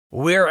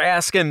We're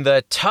asking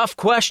the tough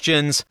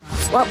questions.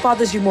 What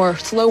bothers you more,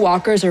 slow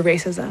walkers or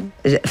racism?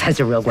 That's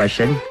a real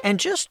question. And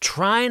just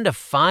trying to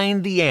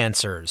find the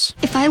answers.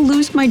 If I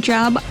lose my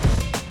job,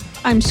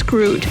 I'm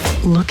screwed.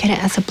 Look at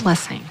it as a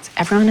blessing.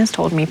 Everyone has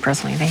told me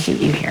personally they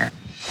hate you here.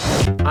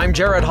 I'm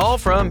Jared Hall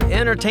from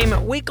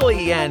Entertainment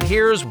Weekly, and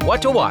here's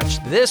what to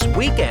watch this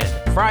weekend,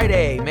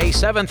 Friday, May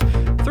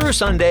 7th through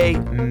Sunday,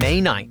 May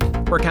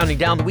 9th. We're counting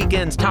down the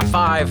weekend's top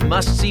 5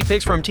 must-see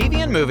picks from TV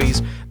and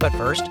movies, but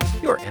first,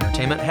 your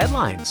entertainment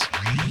headlines.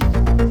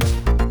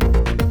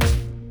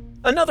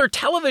 Another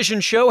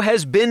television show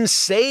has been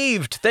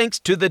saved thanks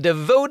to the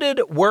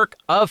devoted work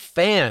of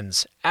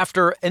fans.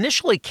 After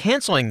initially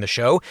canceling the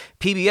show,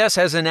 PBS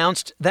has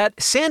announced that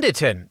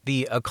Sanditon,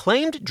 the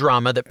acclaimed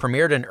drama that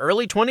premiered in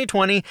early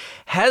 2020,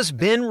 has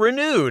been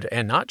renewed,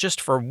 and not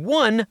just for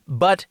 1,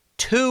 but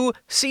 2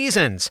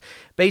 seasons.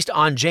 Based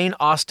on Jane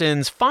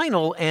Austen's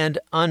final and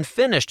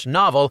unfinished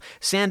novel,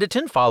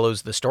 Sanditon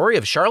follows the story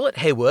of Charlotte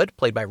Haywood,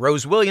 played by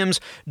Rose Williams,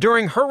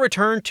 during her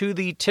return to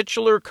the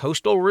titular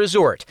coastal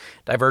resort.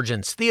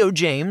 Divergent's Theo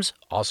James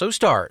also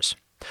stars.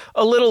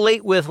 A Little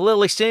Late with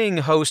Lilly Singh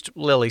host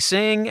Lilly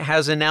Singh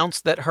has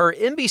announced that her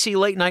NBC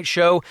late night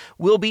show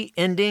will be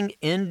ending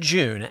in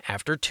June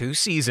after 2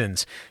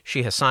 seasons.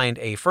 She has signed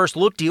a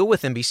first-look deal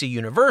with NBC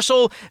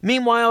Universal.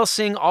 Meanwhile,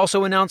 Singh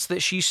also announced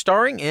that she's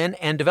starring in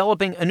and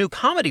developing a new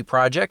comedy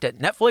project at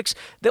Netflix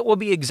that will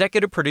be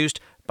executive produced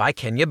by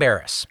Kenya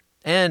Barris.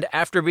 And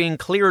after being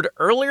cleared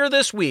earlier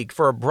this week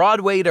for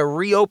Broadway to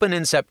reopen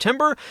in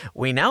September,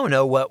 we now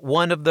know what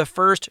one of the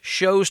first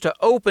shows to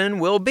open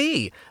will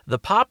be. The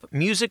pop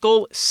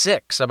musical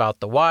Six,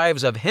 about the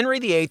wives of Henry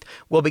VIII,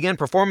 will begin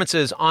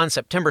performances on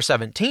September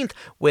 17th,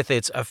 with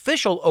its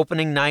official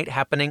opening night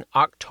happening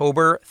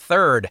October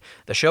 3rd.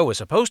 The show was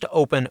supposed to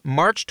open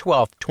March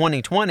 12th,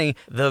 2020,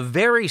 the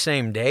very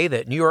same day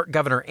that New York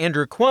Governor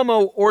Andrew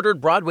Cuomo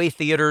ordered Broadway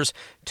theaters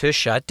to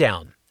shut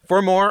down. For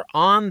more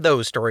on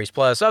those stories,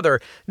 plus other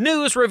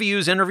news,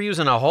 reviews, interviews,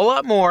 and a whole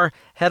lot more,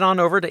 head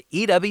on over to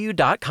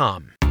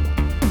EW.com.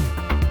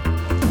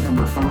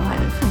 Number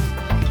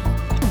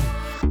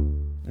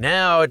 5.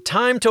 Now,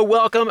 time to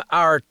welcome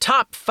our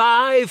top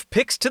 5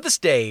 picks to the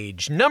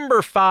stage.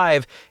 Number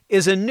 5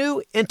 is a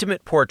new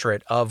intimate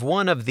portrait of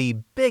one of the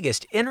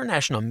biggest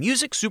international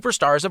music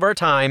superstars of our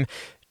time,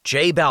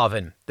 J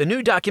Balvin. The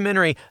new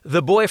documentary,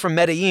 The Boy from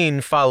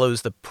Medellin,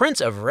 follows the Prince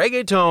of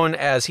Reggaeton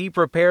as he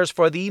prepares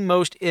for the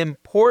most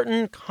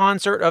important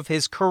concert of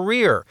his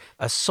career,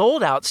 a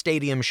sold-out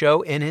stadium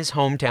show in his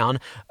hometown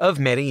of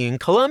Medellin,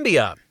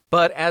 Colombia.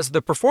 But as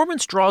the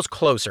performance draws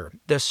closer,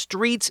 the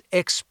streets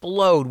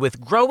explode with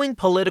growing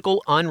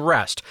political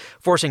unrest,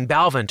 forcing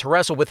Balvin to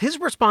wrestle with his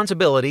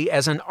responsibility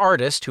as an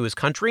artist to his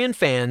country and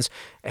fans,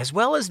 as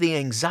well as the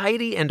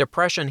anxiety and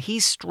depression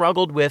he's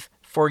struggled with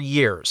for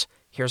years.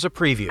 Here's a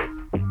preview.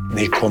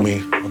 They call me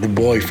the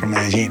boy from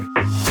Medellin.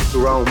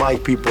 Around my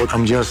people,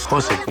 I'm just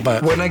hustling.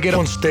 But when I get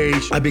on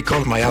stage, I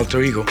become my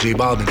alter ego, J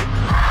Balvin.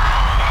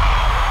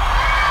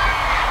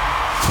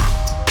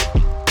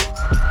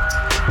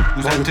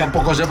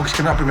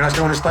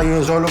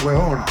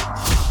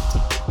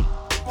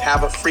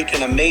 Have a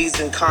freaking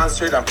amazing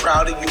concert. I'm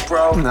proud of you,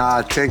 bro.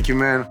 Nah, thank you,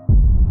 man.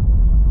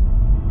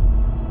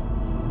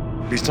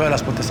 ¿Listo de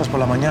las protestas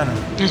por la mañana?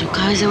 Eso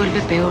cada vez se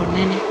vuelve peor,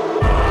 nene.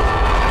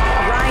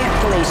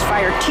 Police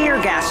fired tear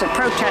gas at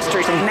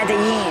protesters in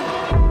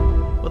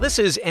Medellin. Well, this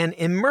is an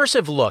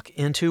immersive look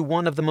into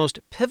one of the most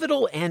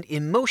pivotal and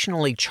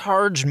emotionally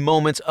charged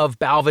moments of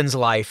Balvin's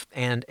life,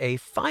 and a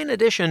fine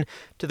addition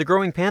to the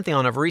growing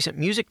pantheon of recent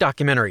music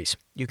documentaries.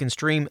 You can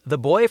stream The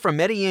Boy from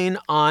Medellin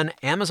on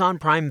Amazon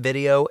Prime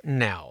Video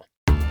now.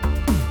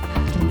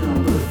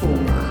 Number 4.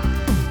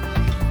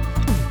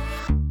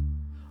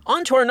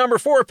 On to our number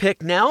 4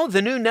 pick now,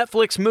 the new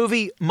Netflix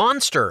movie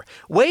Monster.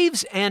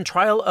 Waves and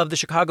Trial of the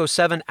Chicago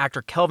 7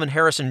 actor Kelvin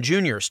Harrison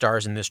Jr.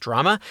 stars in this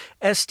drama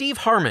as Steve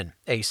Harmon,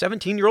 a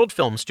 17-year-old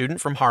film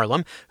student from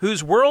Harlem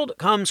whose world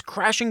comes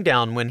crashing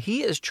down when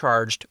he is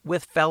charged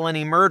with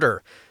felony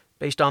murder.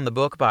 Based on the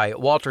book by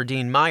Walter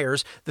Dean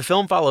Myers, the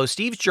film follows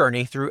Steve's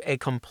journey through a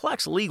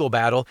complex legal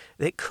battle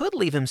that could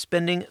leave him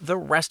spending the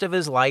rest of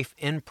his life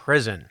in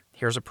prison.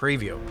 Here's a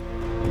preview.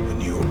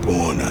 When you were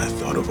born, I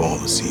thought of all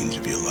the scenes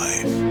of your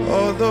life.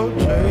 Although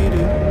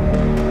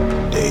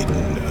jaded,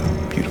 Dating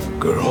a beautiful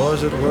girl.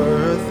 was it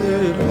worth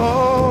it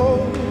all?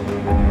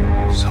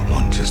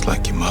 Someone just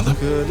like your mother.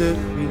 Could it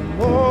be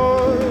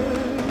more?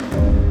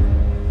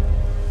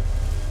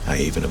 I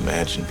even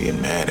imagined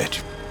being mad at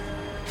you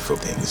for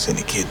things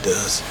any kid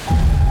does.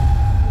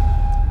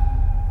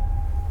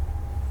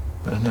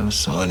 But I never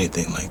saw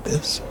anything like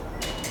this.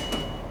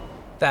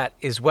 That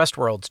is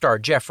Westworld star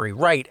Jeffrey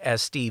Wright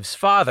as Steve's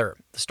father.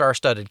 The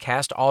star-studded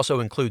cast also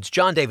includes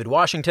John David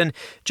Washington,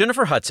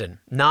 Jennifer Hudson,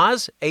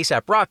 Nas,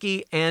 A$AP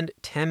Rocky, and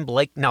Tim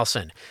Blake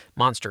Nelson.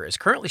 Monster is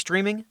currently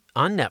streaming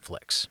on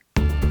Netflix.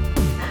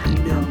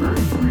 Number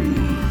 3.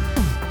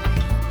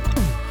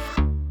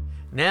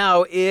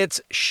 Now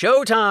it's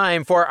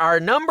showtime for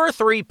our number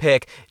 3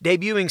 pick,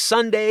 debuting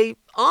Sunday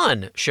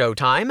on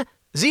Showtime,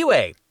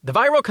 Ziwe, The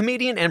viral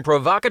comedian and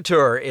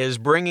provocateur is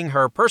bringing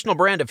her personal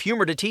brand of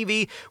humor to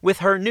TV with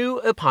her new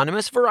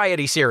eponymous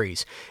variety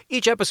series.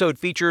 Each episode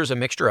features a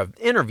mixture of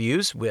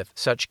interviews with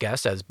such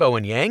guests as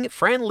Bowen Yang,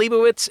 Fran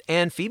Lebowitz,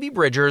 and Phoebe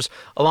Bridgers,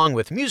 along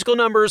with musical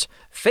numbers,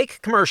 fake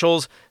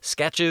commercials,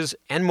 sketches,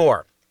 and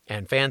more.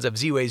 And fans of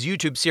Ziwe's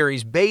YouTube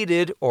series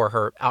Baited, or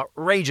her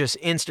outrageous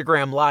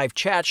Instagram live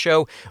chat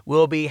show,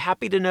 will be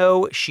happy to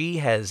know she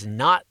has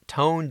not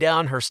toned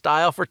down her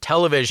style for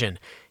television.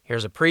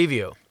 Here's a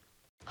preview.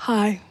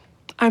 Hi,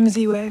 I'm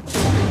Ziwe.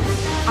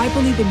 I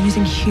believe in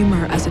using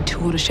humor as a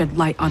tool to shed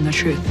light on the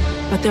truth,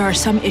 but there are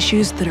some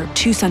issues that are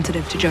too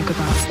sensitive to joke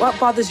about. What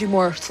bothers you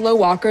more, slow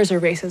walkers or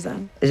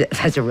racism?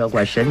 That's a real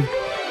question.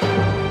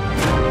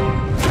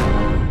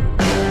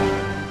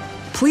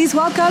 Please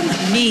welcome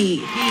me.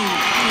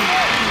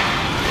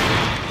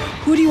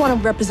 Who do you want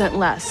to represent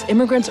less,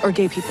 immigrants or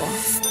gay people?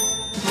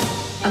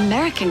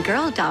 American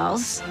Girl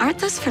dolls, aren't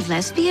those for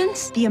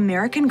lesbians? The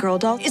American Girl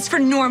doll is for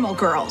normal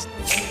girls.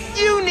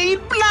 You need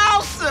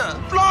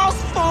Flosser.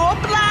 Floss for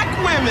black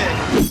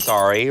women.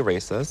 Sorry,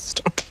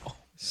 racist.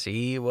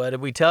 See, what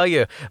did we tell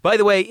you? By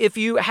the way, if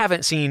you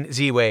haven't seen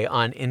Ziwe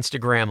on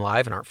Instagram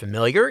Live and aren't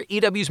familiar,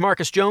 EW's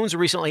Marcus Jones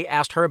recently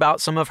asked her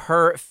about some of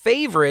her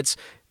favorites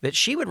that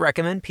she would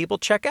recommend people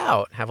check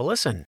out. Have a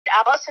listen.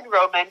 Allison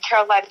Roman,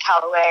 Caroline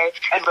Calloway,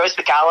 and Rose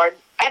McGowan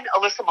and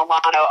Alyssa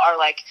Milano are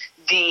like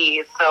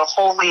the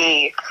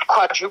holy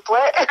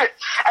quadruplet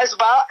as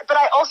well. But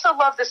I also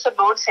love the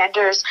Simone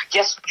Sanders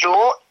Yes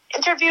Jewel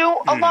interview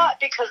a lot,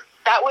 because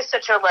that was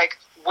such a like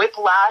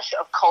whiplash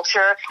of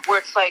culture, where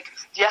it's like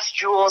Yes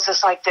Jules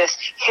is like this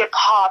hip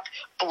hop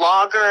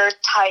blogger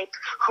type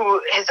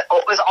who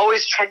was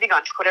always trending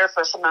on Twitter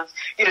for some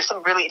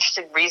really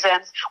interesting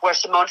reasons, where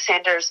Simone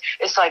Sanders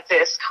is like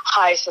this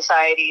high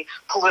society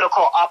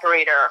political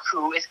operator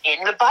who is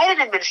in the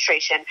Biden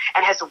administration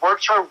and has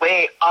worked her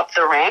way up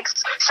the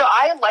ranks. So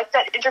I like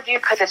that interview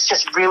because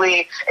it's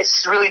really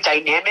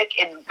dynamic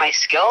in my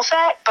skill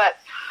set. But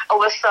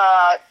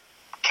Alyssa,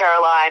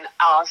 Caroline,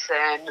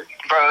 Allison,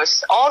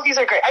 Rose, all of these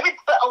are great. I mean,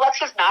 but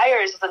Alexis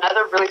Nyers is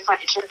another really fun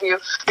interview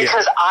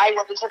because I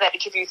went into that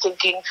interview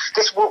thinking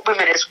this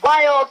woman is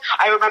wild.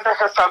 I remember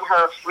her from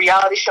her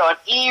reality show on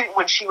E!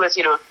 When she was,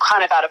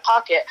 kind of out of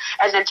pocket.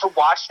 And then to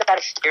watch that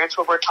experience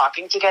where we're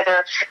talking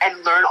together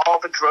and learn all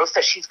the growth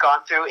that she's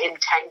gone through in 10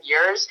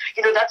 years,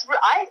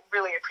 I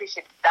really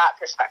appreciate that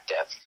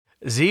perspective.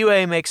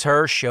 Ziwe makes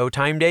her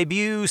Showtime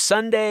debut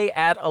Sunday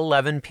at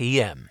 11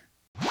 p.m.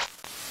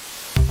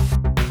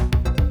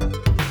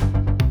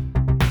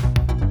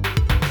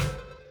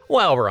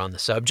 While we're on the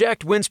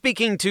subject, when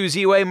speaking to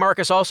Ziwe,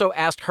 Marcus also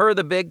asked her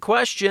the big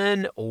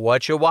question,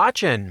 what you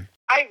watching?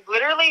 I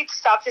literally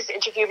stopped this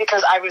interview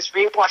because I was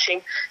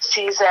rewatching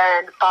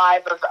season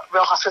 5 of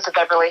Real Housewives of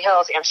Beverly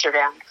Hills,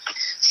 Amsterdam.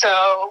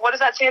 So what does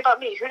that say about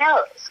me? Who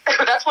knows?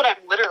 That's what I'm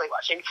literally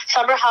watching.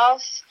 Summer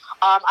House.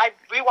 I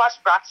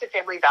rewatched Braxton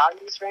Family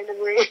Values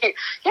randomly.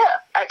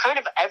 Kind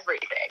of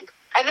everything.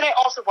 And then I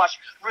also watched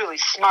really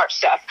smart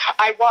stuff.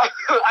 I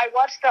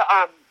watched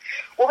the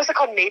what was it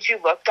called? Made You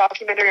Look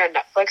documentary on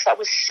Netflix. That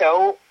was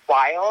so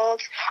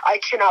wild. I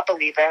cannot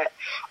believe it.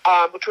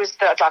 Which was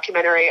the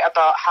documentary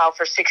about how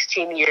for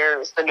 16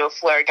 years the No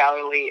Flare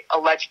Gallery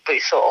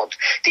allegedly sold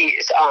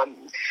these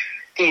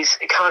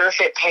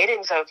counterfeit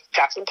paintings of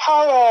Jackson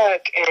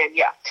Pollock, and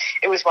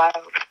it was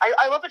wild.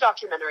 I love a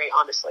documentary,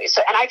 honestly.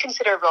 And I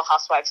consider Real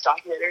Housewives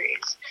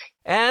documentaries.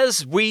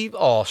 As we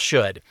all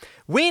should.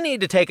 We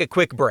need to take a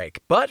quick break,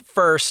 but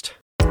first...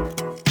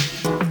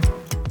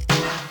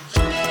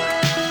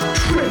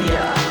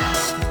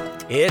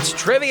 It's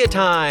trivia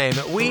time.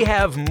 We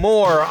have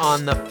more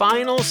on the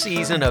final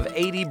season of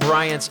A.D.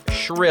 Bryant's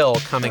Shrill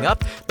coming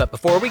up. But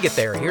before we get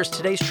there, here's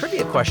today's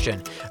trivia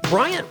question.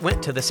 Bryant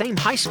went to the same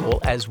high school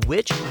as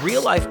which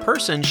real-life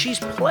person she's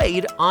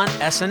played on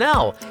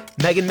SNL?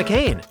 Meghan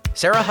McCain,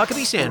 Sarah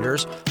Huckabee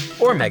Sanders,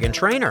 or Meghan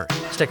Trainor?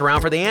 Stick around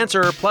for the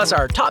answer, plus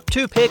our top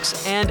 2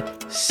 picks and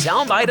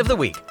soundbite of the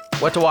week.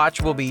 What to Watch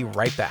will be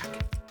right back.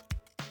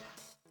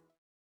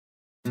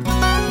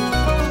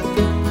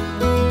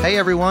 Hey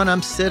everyone,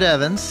 I'm Sid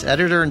Evans,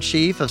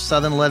 editor-in-chief of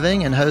Southern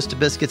Living and host of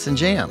Biscuits and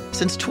Jam.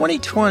 Since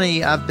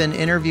 2020, I've been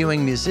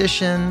interviewing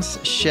musicians,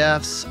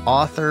 chefs,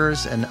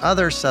 authors, and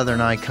other Southern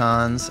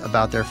icons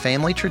about their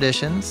family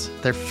traditions,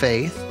 their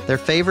faith, their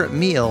favorite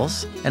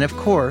meals, and of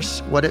course,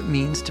 what it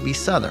means to be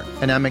Southern.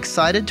 And I'm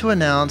excited to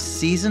announce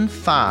Season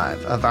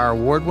 5 of our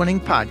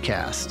award-winning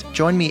podcast.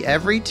 Join me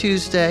every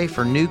Tuesday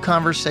for new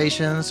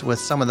conversations with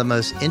some of the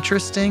most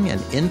interesting and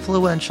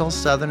influential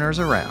Southerners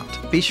around.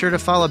 Be sure to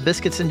follow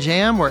Biscuits and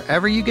Jam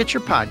wherever you get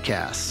your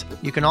podcasts.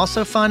 You can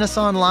also find us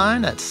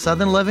online at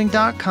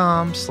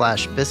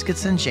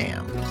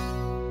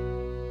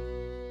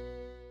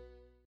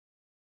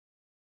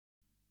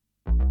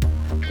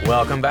southernliving.com/biscuitsandjam.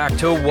 Welcome back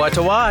to What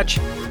to Watch.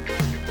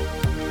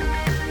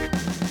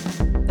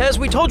 As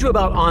we told you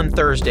about on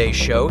Thursday's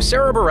show,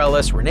 Sarah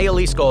Bareilles, Renee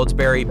Elise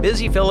Goldsberry,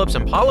 Busy Phillips,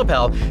 and Paula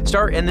Pell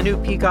star in the new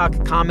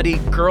Peacock comedy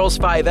Girls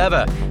 5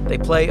 Eva. They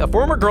play a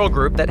former girl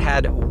group that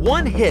had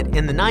one hit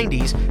in the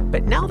 90s,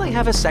 but now they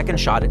have a second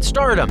shot at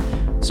stardom.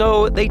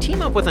 So they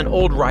team up with an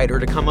old writer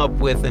to come up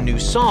with a new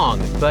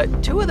song,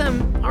 but two of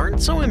them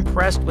aren't so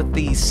impressed with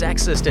the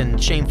sexist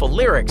and shameful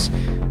lyrics.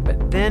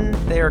 But then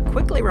they're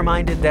quickly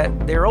reminded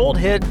that their old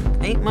hit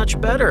ain't much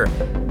better.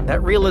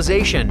 That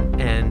realization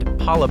and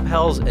Paula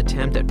Pell's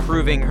attempt at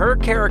proving her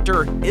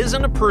character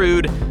isn't a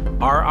prude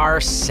are our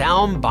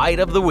soundbite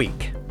of the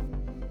week.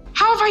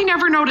 How have I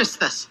never noticed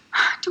this?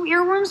 Do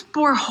earworms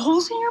bore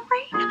holes in your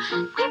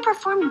brain? We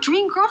performed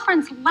Dream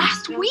Girlfriends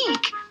last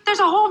week. There's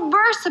a whole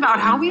verse about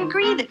how we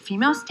agree that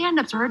female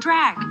stand-ups are a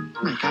drag.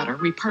 Oh my God, are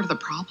we part of the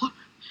problem?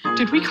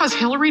 Did we cause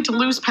Hillary to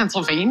lose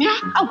Pennsylvania?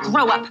 Oh,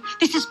 grow up.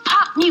 This is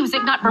pop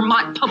music, not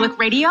Vermont Public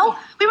Radio.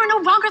 We were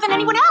no wronger than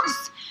anyone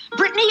else.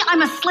 Britney,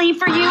 I'm a slave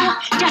for you.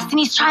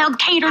 Destiny's Child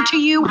catered to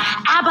you.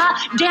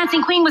 ABBA,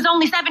 Dancing Queen was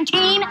only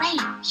 17. Hey,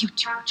 you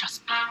two are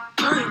just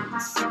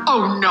brutes.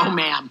 Oh, no,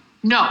 ma'am.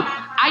 No,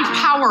 I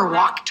power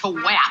walk to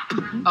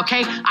WAP,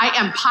 okay? I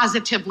am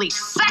positively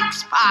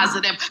sex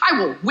positive. I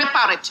will whip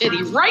out a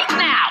titty right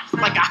now,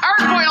 like a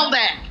hard-boiled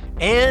egg.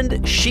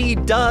 And she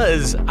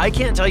does. I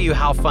can't tell you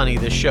how funny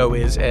this show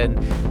is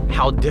and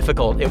how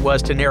difficult it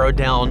was to narrow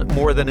down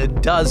more than a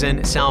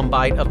dozen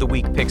soundbite of the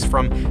week picks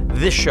from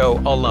this show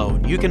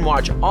alone. You can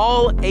watch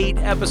all 8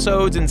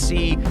 episodes and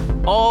see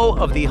all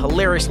of the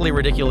hilariously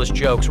ridiculous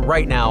jokes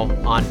right now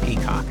on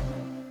Peacock.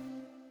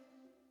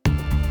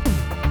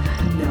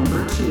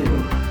 Number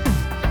 2.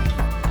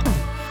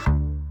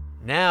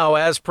 Now,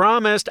 as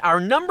promised, our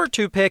number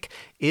 2 pick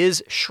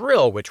is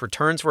Shrill, which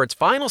returns for its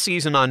final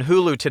season on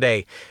Hulu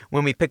today.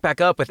 When we pick back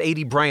up with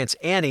Aidy Bryant's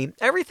Annie,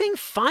 everything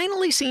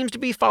finally seems to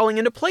be falling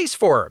into place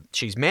for her.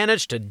 She's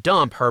managed to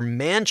dump her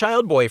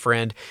man-child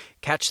boyfriend,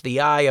 catch the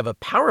eye of a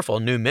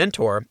powerful new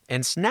mentor,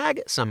 and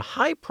snag some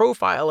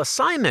high-profile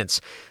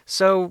assignments.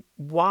 So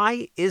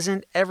why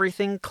isn't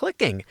everything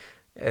clicking?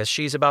 As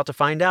she's about to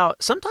find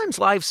out, sometimes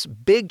life's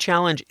big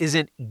challenge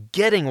isn't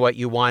getting what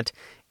you want,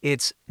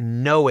 it's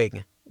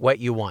knowing what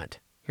you want.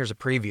 Here's a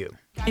preview.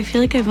 I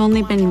feel like I've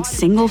only been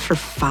single for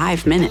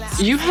 5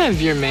 minutes. You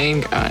have your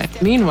main guy.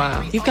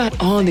 Meanwhile, you've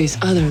got all these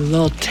other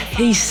little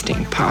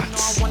tasting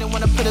pots.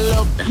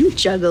 I'm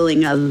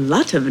juggling a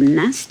lot of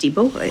nasty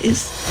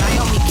boys.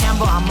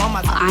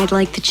 I'd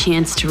like the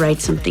chance to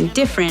write something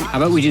different. How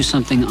about we do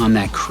something on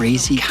that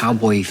crazy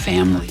cowboy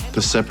family?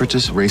 The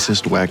separatist,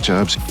 racist whack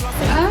jobs.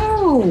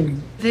 Oh,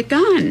 the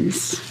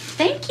guns.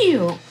 Thank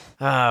you.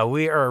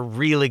 We are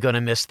really going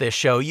to miss this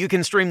show. You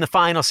can stream the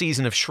final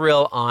season of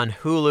Shrill on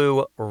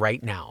Hulu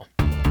right now.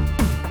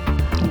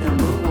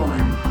 Number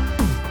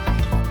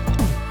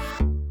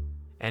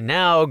 1. And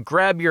now,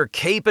 grab your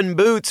cape and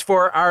boots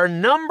for our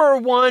number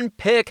 1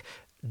 pick,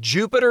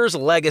 Jupiter's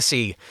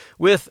Legacy.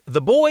 With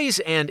The Boys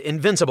and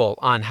Invincible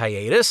on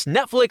hiatus,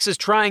 Netflix is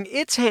trying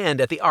its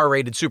hand at the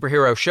R-rated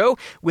superhero show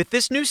with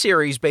this new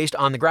series based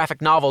on the graphic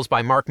novels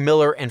by Mark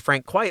Miller and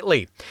Frank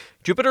Quitely.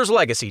 Jupiter's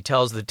Legacy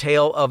tells the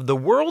tale of the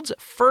world's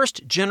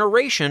first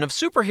generation of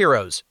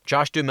superheroes,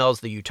 Josh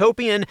Duhamel's the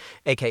Utopian,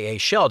 a.k.a.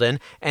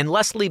 Sheldon, and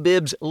Leslie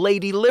Bibb's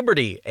Lady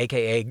Liberty,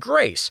 a.k.a.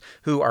 Grace,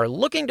 who are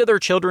looking to their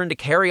children to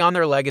carry on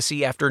their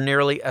legacy after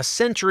nearly a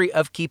century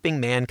of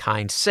keeping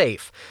mankind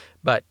safe.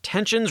 But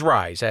tensions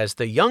rise as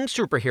the young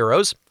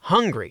superheroes,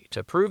 hungry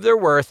to prove their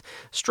worth,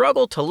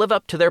 struggle to live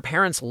up to their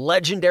parents'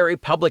 legendary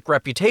public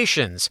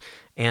reputations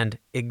and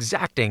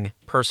exacting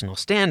personal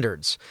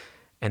standards.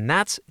 And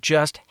that's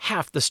just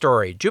half the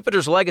story.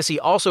 Jupiter's Legacy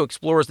also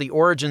explores the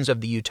origins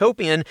of the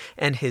Utopian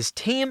and his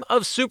team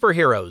of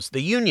superheroes,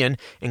 the Union,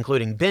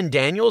 including Ben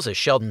Daniels as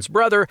Sheldon's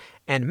brother,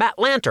 and Matt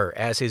Lanter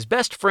as his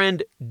best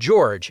friend,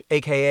 George,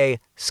 a.k.a.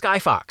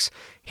 Skyfox.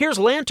 Here's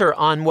Lanter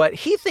on what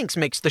he thinks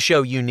makes the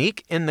show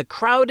unique in the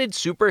crowded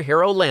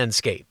superhero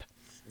landscape.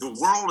 The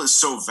world is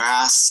so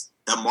vast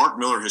that Mark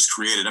Miller has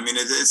created. I mean,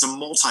 it's a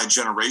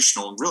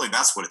multi-generational, and really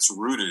that's what it's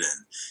rooted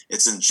in.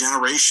 It's in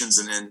generations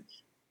and in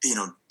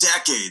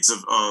decades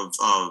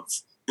of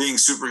being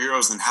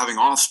superheroes and having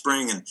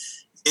offspring, and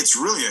it's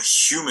really a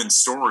human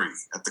story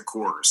at the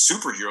core.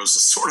 Superheroes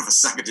is sort of a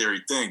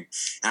secondary thing,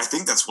 and I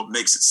think that's what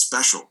makes it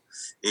special,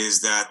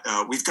 is that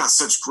we've got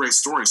such great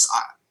stories.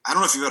 I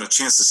don't know if you've had a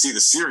chance to see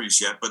the series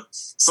yet, but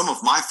some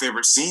of my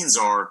favorite scenes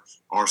are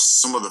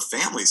some of the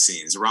family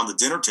scenes around the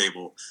dinner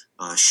table.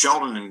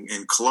 Sheldon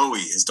and Chloe,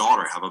 his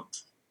daughter, have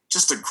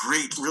just a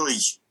great, really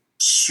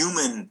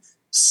human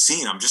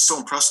scene. I'm just so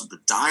impressed with the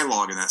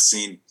dialogue in that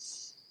scene.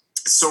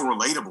 It's so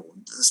relatable,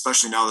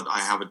 especially now that I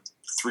have a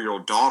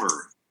 3-year-old daughter.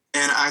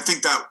 And I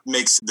think that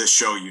makes this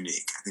show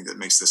unique. I think that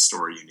makes this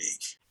story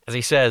unique. As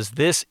he says,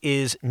 this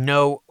is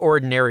no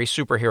ordinary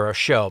superhero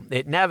show.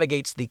 It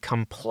navigates the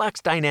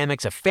complex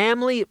dynamics of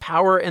family,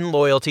 power, and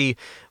loyalty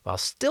while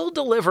still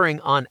delivering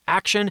on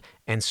action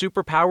and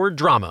superpowered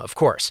drama, of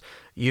course.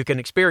 You can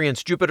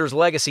experience Jupiter's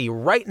Legacy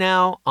right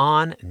now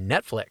on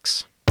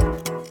Netflix.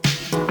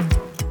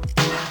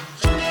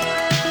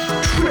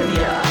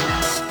 Trivia.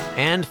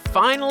 And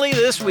finally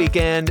this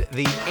weekend,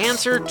 the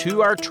answer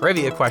to our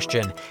trivia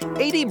question.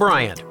 Aidy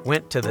Bryant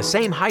went to the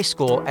same high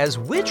school as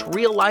which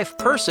real-life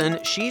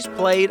person she's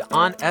played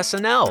on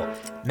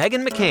SNL?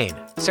 Meghan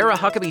McCain, Sarah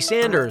Huckabee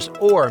Sanders,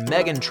 or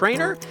Meghan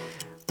Trainor?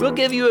 We'll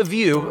give you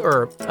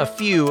a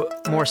few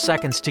more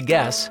seconds to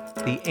guess.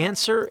 The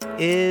answer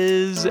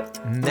is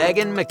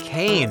Meghan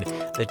McCain.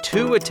 The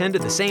two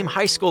attended the same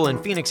high school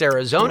in Phoenix,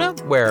 Arizona,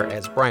 where,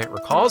 as Bryant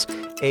recalls,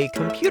 a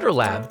computer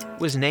lab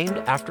was named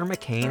after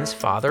McCain's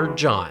father,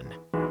 John.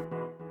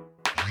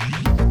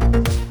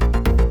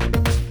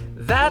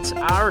 That's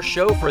our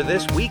show for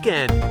this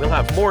weekend. We'll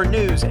have more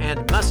news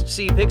and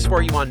must-see picks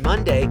for you on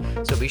Monday,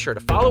 so be sure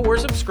to follow or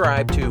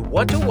subscribe to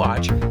What to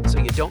Watch so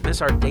you don't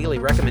miss our daily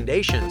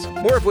recommendations,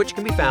 more of which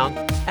can be found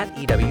at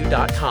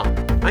EW.com.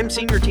 I'm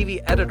Senior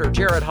TV Editor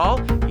Jared Hall.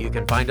 You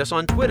can find us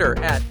on Twitter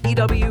at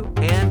EW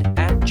and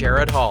at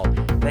Jared Hall.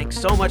 Thanks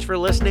so much for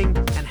listening,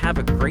 and have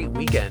a great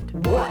weekend.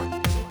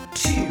 What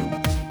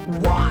to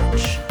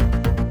Watch?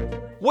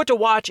 What to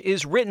Watch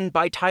is written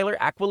by Tyler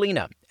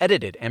Aquilina,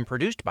 edited and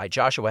produced by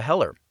Joshua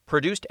Heller,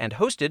 produced and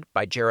hosted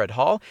by Jared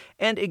Hall,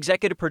 and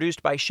executive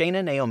produced by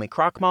Shayna Naomi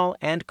Krochmal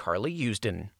and Carly Usden.